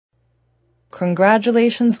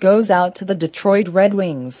Congratulations goes out to the Detroit Red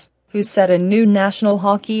Wings, who set a new National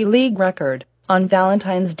Hockey League record on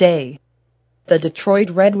Valentine's Day. The Detroit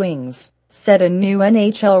Red Wings set a new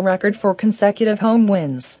NHL record for consecutive home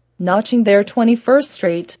wins, notching their 21st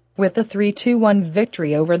straight with a 3-1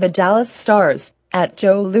 victory over the Dallas Stars at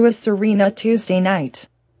Joe Louis Arena Tuesday night.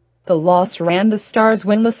 The loss ran the Stars'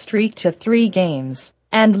 winless streak to 3 games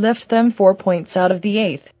and left them 4 points out of the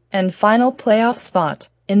 8th and final playoff spot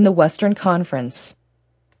in the Western Conference.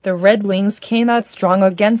 The Red Wings came out strong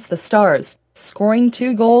against the Stars, scoring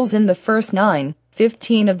 2 goals in the first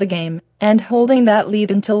 9-15 of the game and holding that lead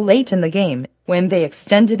until late in the game, when they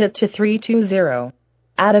extended it to 3-0.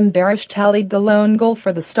 Adam Barish tallied the lone goal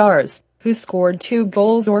for the Stars, who scored 2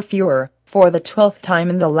 goals or fewer for the 12th time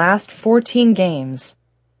in the last 14 games.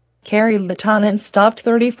 Kari Lehtonen stopped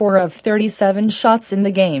 34 of 37 shots in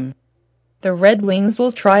the game. The Red Wings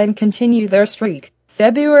will try and continue their streak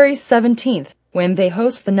February 17th, when they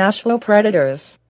host the Nashville Predators.